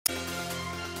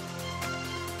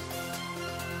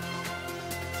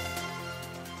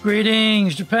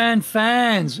Greetings, Japan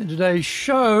fans. In today's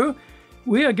show,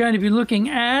 we are going to be looking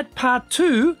at part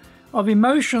 2 of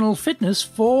emotional fitness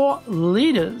for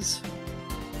leaders.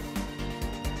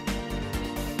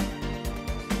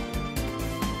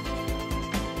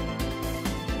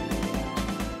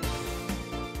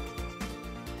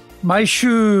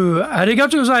 Maishu,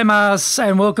 arigatou gozaimasu,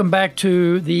 and welcome back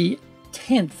to the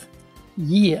 10th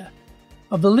year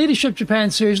of the Leadership Japan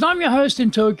series. And I'm your host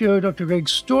in Tokyo, Dr. Greg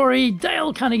Story,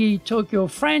 Dale Carnegie Tokyo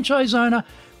franchise owner,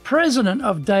 president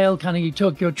of Dale Carnegie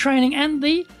Tokyo Training, and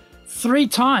the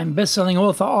 3-time best-selling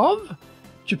author of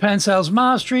Japan Sales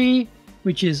Mastery,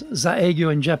 which is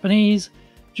Zaegyo in Japanese,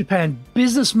 Japan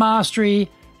Business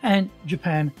Mastery, and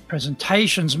Japan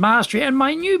Presentations Mastery. And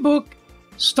my new book,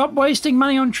 Stop Wasting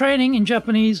Money on Training, in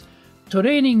Japanese,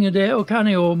 Training de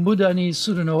okane o muda ni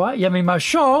suru no wa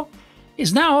yamemashou,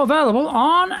 is now available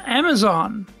on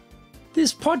Amazon.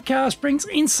 This podcast brings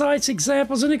insights,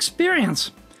 examples, and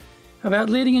experience about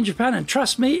leading in Japan, and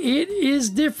trust me, it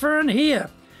is different here.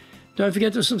 Don't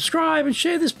forget to subscribe and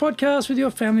share this podcast with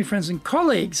your family, friends, and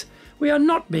colleagues. We are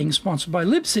not being sponsored by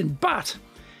Libsyn, but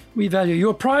we value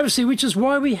your privacy, which is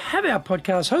why we have our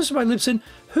podcast hosted by Libsyn,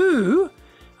 who,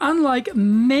 unlike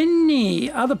many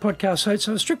other podcast hosts,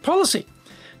 have a strict policy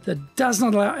that does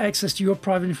not allow access to your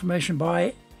private information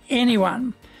by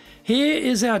anyone. Here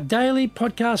is our daily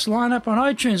podcast lineup on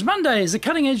iTunes. Mondays, the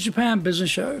Cutting Edge Japan Business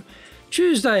Show.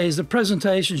 Tuesdays, the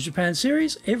Presentations Japan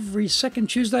series. Every second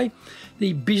Tuesday,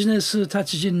 the Business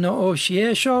Tatsujin no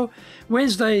Oshie Show.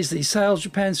 Wednesdays, the Sales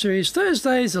Japan series.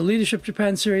 Thursdays, the Leadership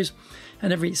Japan series.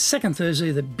 And every second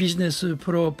Thursday, the Business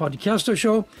Pro Podcast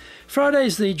Show.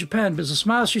 Fridays, the Japan Business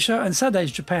Mastery Show. And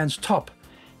Saturdays, Japan's top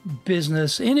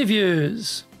business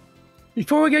interviews.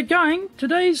 Before we get going,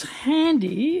 today's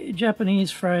handy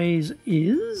Japanese phrase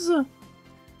is,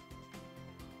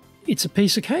 it's a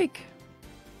piece of cake.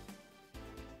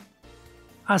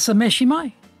 Asameshi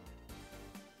mai.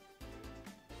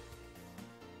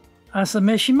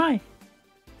 Asameshi mai.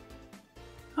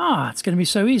 It's going to be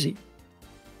so easy.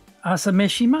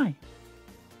 Asameshi mai.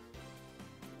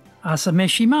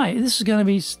 Asameshi mai. This is going to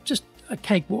be just a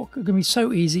cakewalk. It's going to be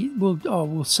so easy.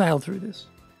 We'll sail through this.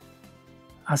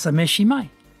 Asameshi mai.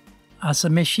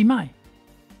 Asameshi mai.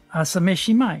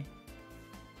 Asameshi mai.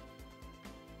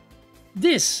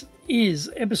 This is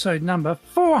episode number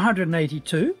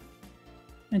 482.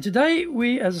 And today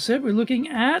as I said, we're looking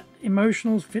at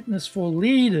emotional fitness for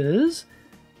leaders,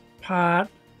 part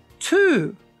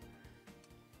 2.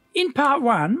 In part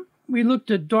 1, we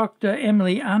looked at Dr.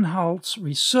 Emily Anhalt's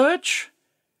research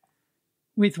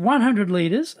with 100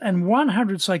 leaders and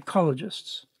 100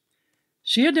 psychologists.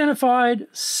 She identified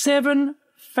 7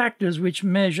 factors which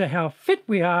measure how fit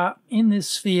we are in this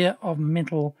sphere of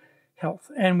mental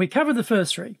health. And we covered the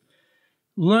first 3.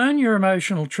 Learn your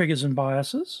emotional triggers and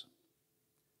biases,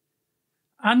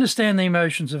 understand the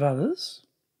emotions of others,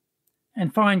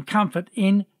 and find comfort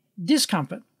in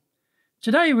discomfort.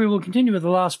 Today we will continue with the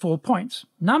last 4 points.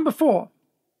 Number 4,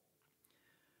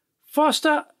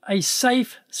 foster a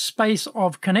safe space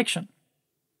of connection.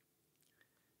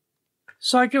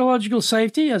 Psychological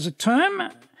safety as a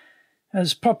term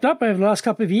has popped up over the last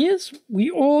couple of years.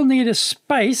 We all need a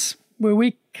space where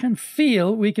we can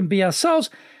feel we can be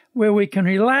ourselves, where we can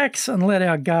relax and let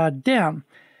our guard down.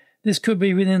 This could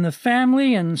be within the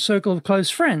family and circle of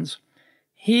close friends.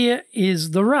 Here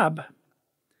is the rub.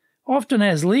 Often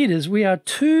as leaders, we are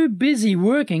too busy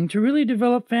working to really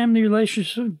develop family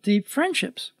relationships and deep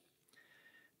friendships.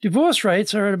 Divorce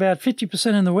rates are at about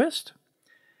 50% in the West.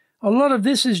 A lot of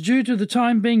this is due to the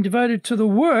time being devoted to the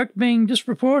work being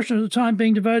disproportionate to the time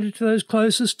being devoted to those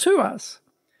closest to us.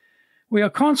 We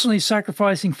are constantly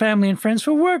sacrificing family and friends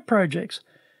for work projects.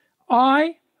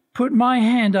 I put my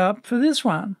hand up for this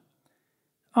one.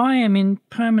 I am in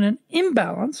permanent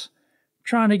imbalance,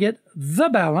 trying to get the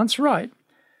balance right.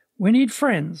 We need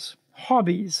friends,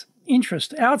 hobbies,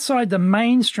 interests outside the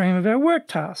mainstream of our work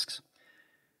tasks.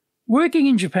 Working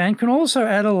in Japan can also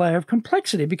add a layer of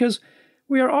complexity because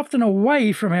we are often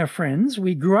away from our friends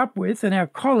we grew up with and our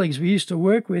colleagues we used to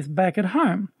work with back at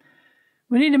home.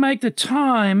 We need to make the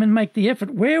time and make the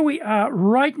effort where we are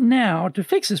right now to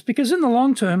fix this, because in the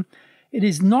long term, it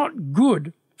is not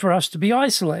good for us to be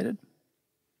isolated.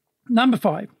 Number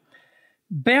 5,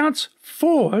 bounce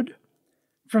forward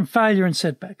from failure and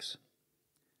setbacks.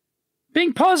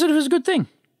 Being positive is a good thing.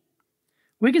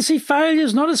 We can see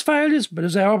failures not as failures, but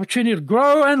as our opportunity to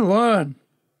grow and learn.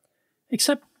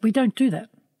 Except we don't do that.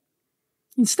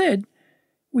 Instead,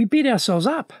 we beat ourselves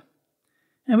up.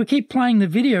 And we keep playing the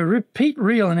video repeat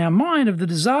reel in our mind of the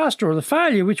disaster or the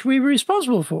failure which we were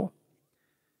responsible for.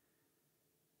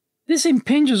 This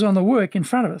impinges on the work in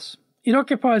front of us. It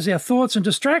occupies our thoughts and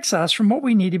distracts us from what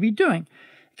we need to be doing.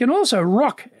 It can also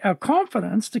rock our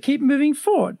confidence to keep moving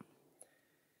forward.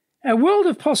 Our world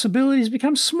of possibilities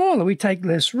becomes smaller. We take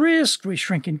less risk, we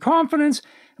shrink in confidence,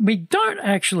 and we don't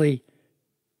actually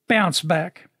bounce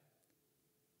back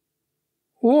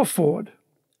or forward.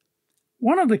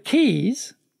 One of the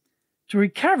keys to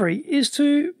recovery is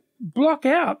to block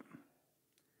out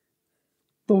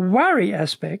the worry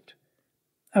aspect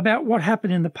about what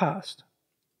happened in the past.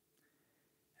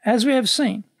 As we have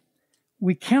seen,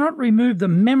 we cannot remove the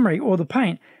memory or the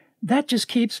pain. That just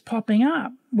keeps popping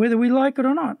up, whether we like it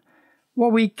or not.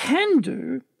 What we can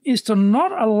do is to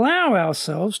not allow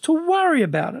ourselves to worry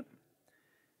about it.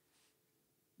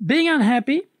 Being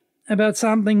unhappy about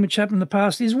something which happened in the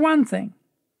past is one thing.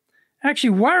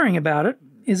 Actually worrying about it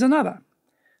is another.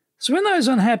 So when those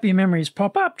unhappy memories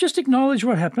pop up, just acknowledge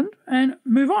what happened and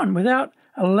move on without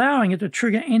allowing it to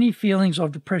trigger any feelings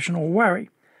of depression or worry.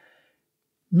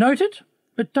 Note it,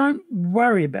 but don't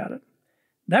worry about it.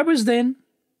 That was then,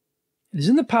 it is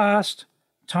in the past,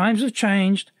 times have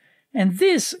changed, and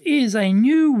this is a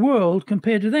new world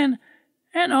compared to then,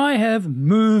 and I have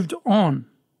moved on.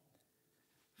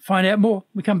 Find out more.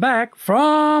 We come back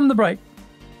from the break.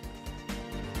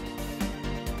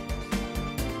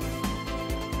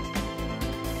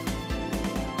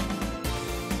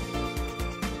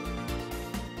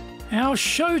 Our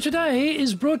show today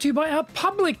is brought to you by our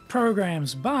public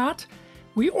programs, but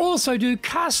we also do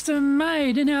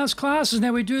custom-made in-house classes.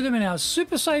 Now, we do them in our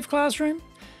super safe classroom,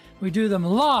 we do them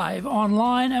live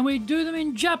online, and we do them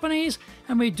in Japanese,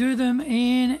 and we do them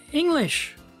in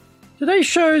English. Today's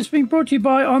show is being brought to you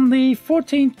by, on the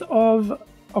 14th of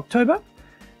October,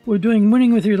 we're doing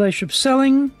Winning with Relationship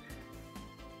Selling,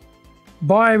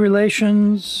 buy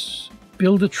relations,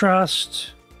 build a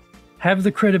trust, have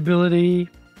the credibility,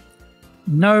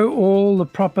 know all the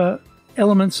proper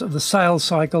elements of the sales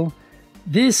cycle.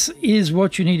 This is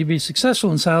what you need to be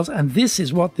successful in sales, and this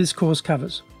is what this course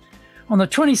covers. On the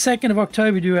 22nd of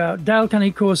October, we do our Dale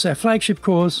Carnegie course, our flagship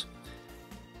course.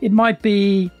 It might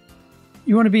be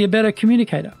you want to be a better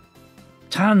communicator.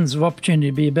 Tons of opportunity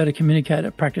to be a better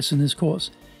communicator practice in this course.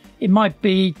 It might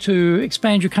be to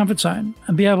expand your comfort zone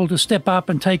and be able to step up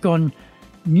and take on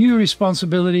new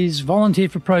responsibilities, volunteer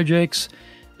for projects,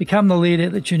 become the leader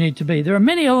that you need to be. There are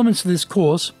many elements to this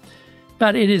course,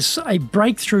 but it is a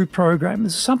breakthrough program.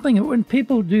 It's something that when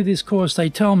people do this course, they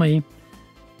tell me,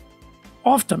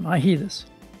 often I hear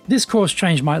this course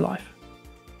changed my life.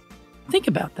 Think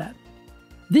about that.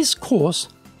 This course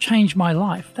changed my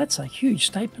life. That's a huge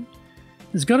statement.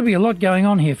 There's got to be a lot going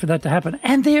on here for that to happen.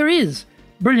 And there is.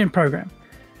 Brilliant program.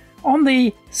 On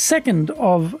the 2nd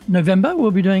of November, we'll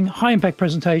be doing high impact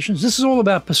presentations. This is all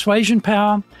about persuasion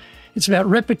power. It's about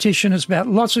repetition. It's about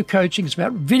lots of coaching. It's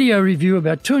about video review,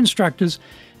 about 2 instructors.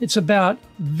 It's about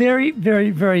very, very,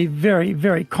 very, very,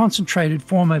 very concentrated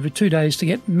form over 2 days to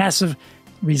get massive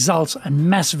results and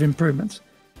massive improvements.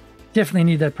 Definitely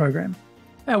need that program.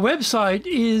 Our website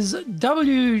is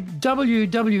www.dale,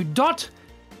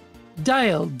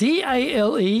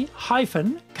 D-A-L-E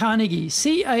Carnegie,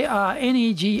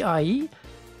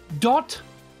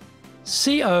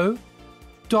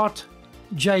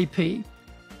 CARNEGIE.co.jp.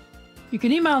 You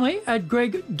can email me at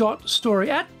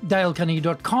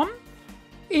greg.story@dalecarnegie.com.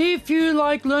 If you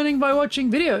like learning by watching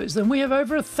videos, then we have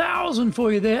over 1,000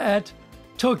 for you there at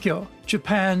Tokyo,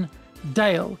 Japan,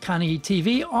 Dale Carnegie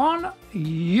TV on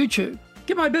YouTube.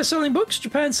 Get my best-selling books,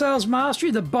 Japan Sales Mastery,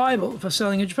 the Bible for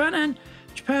selling in Japan, and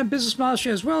Japan Business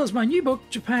Mastery, as well as my new book,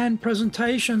 Japan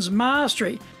Presentations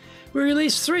Mastery. We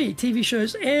release 3 TV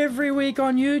shows every week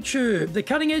on YouTube. The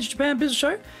Cutting Edge Japan Business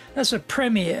Show, that's a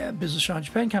premier business show in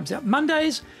Japan, comes out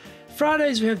Mondays.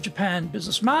 Fridays, we have Japan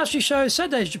Business Mastery Show.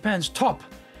 Saturdays, Japan's top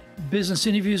business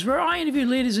interviews, where I interview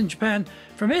leaders in Japan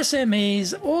from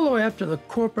SMEs all the way up to the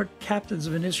corporate captains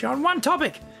of industry on one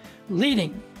topic,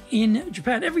 leading in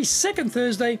Japan. Every second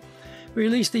Thursday, we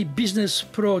release the Business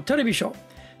Pro Television Show.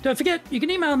 Don't forget, you can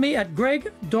email me at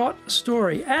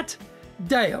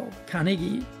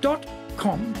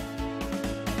greg.story@dalecarnegie.com.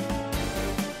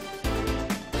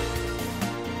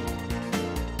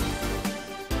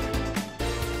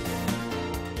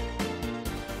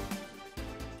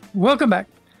 Welcome back.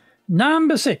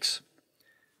 Number 6.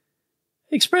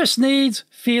 Express needs,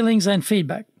 feelings, and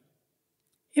feedback.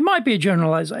 It might be a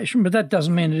generalization, but that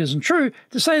doesn't mean it isn't true,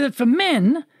 to say that for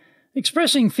men,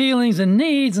 expressing feelings and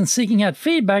needs and seeking out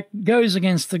feedback goes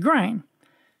against the grain.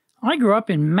 I grew up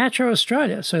in Metro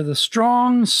Australia, so the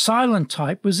strong, silent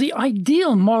type was the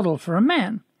ideal model for a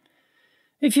man.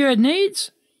 If you had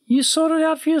needs, you sorted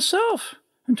out for yourself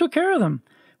and took care of them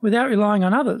without relying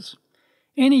on others.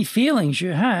 Any feelings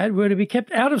you had were to be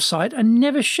kept out of sight and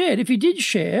never shared. If you did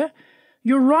share,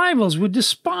 your rivals would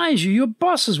despise you, your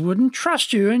bosses wouldn't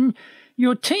trust you, and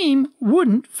your team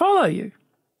wouldn't follow you.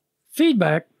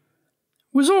 Feedback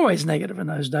was always negative in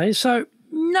those days, so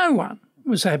no one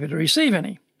was happy to receive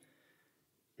any.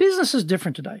 Business is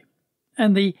different today,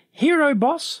 and the hero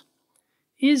boss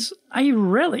is a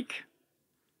relic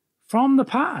from the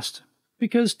past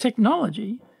because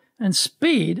technology and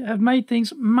speed have made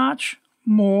things much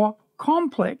more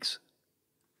complex.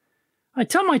 I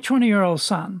tell my 20-year-old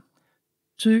son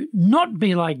to not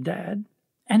be like Dad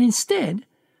and instead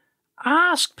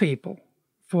ask people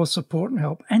for support and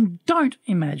help, and don't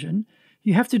imagine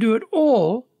you have to do it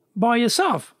all by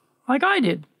yourself like I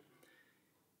did.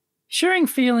 Sharing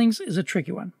feelings is a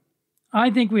tricky one. I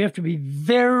think we have to be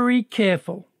very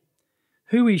careful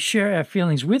who we share our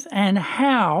feelings with and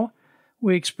how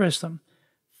we express them.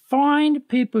 Find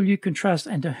people you can trust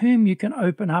and to whom you can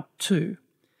open up to.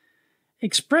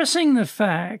 Expressing the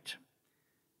fact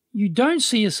you don't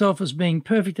see yourself as being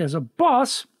perfect as a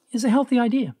boss is a healthy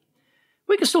idea.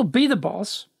 We can still be the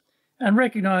boss and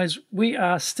recognize we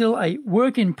are still a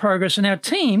work in progress, and our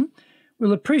team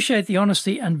will appreciate the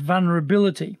honesty and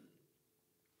vulnerability.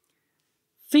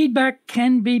 Feedback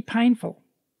can be painful.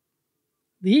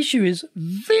 The issue is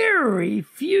very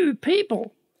few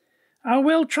people are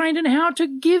well trained in how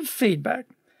to give feedback.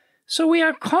 So we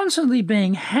are constantly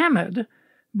being hammered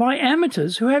by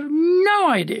amateurs who have no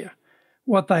idea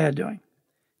what they are doing.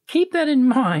 Keep that in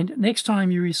mind next time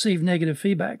you receive negative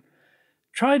feedback.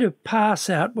 Try to pass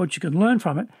out what you can learn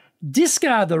from it,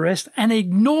 discard the rest, and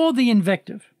ignore the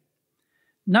invective.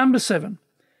 Number 7,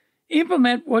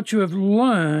 implement what you have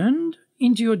learned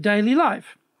into your daily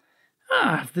life.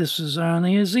 This is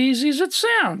only as easy as it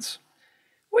sounds.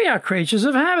 We are creatures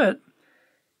of habit,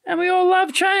 and we all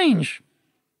love change.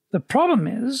 The problem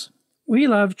is we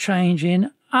love change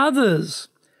in others.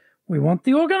 We want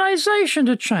the organization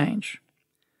to change,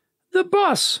 the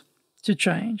boss to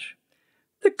change,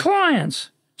 the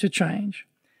clients to change,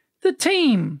 the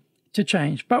team to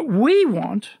change, but we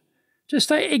want to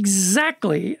stay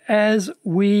exactly as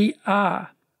we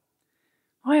are.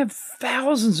 I have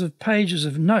thousands of pages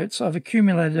of notes I've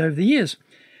accumulated over the years,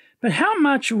 but how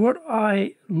much of what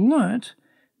I learnt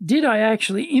did I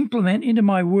actually implement into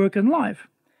my work and life?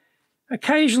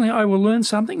 Occasionally I will learn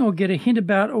something or get a hint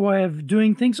about a way of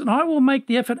doing things, and I will make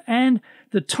the effort and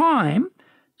the time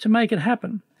to make it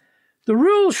happen. The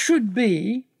rule should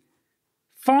be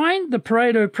find the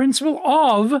Pareto principle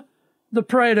of the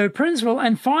Pareto principle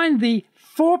and find the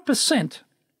 4%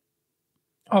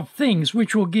 of things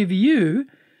which will give you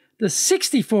the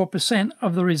 64%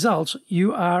 of the results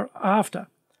you are after.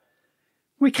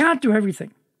 We can't do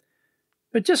everything,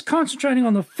 but just concentrating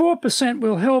on the 4%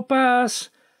 will help us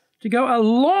to go a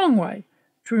long way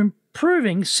to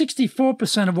improving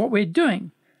 64% of what we're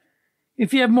doing.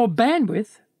 If you have more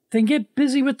bandwidth, then get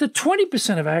busy with the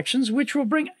 20% of actions which will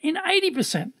bring in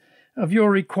 80% of your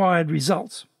required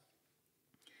results.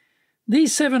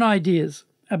 These 7 ideas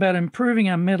about improving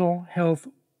our mental health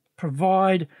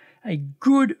provide a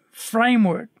good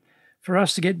framework for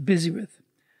us to get busy with.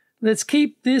 Let's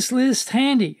keep this list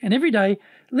handy, and every day,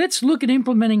 let's look at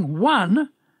implementing one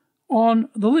on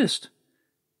the list.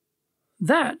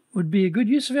 That would be a good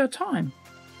use of our time,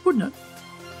 wouldn't it?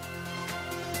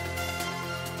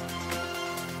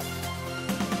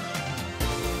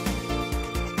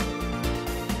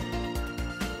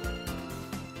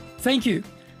 Thank you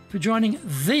for joining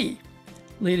the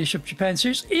Leadership Japan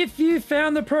series. If you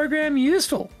found the program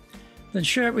useful, then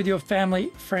share it with your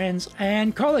family, friends,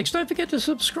 and colleagues. Don't forget to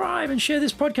subscribe and share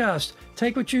this podcast.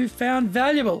 Take what you found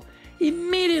valuable,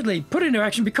 immediately put it into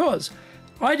action, because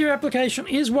idea application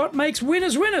is what makes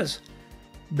winners winners.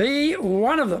 Be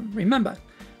one of them. Remember,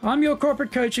 I'm your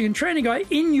corporate coaching and training guy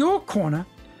in your corner,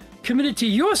 committed to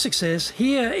your success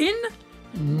here in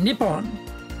Nippon.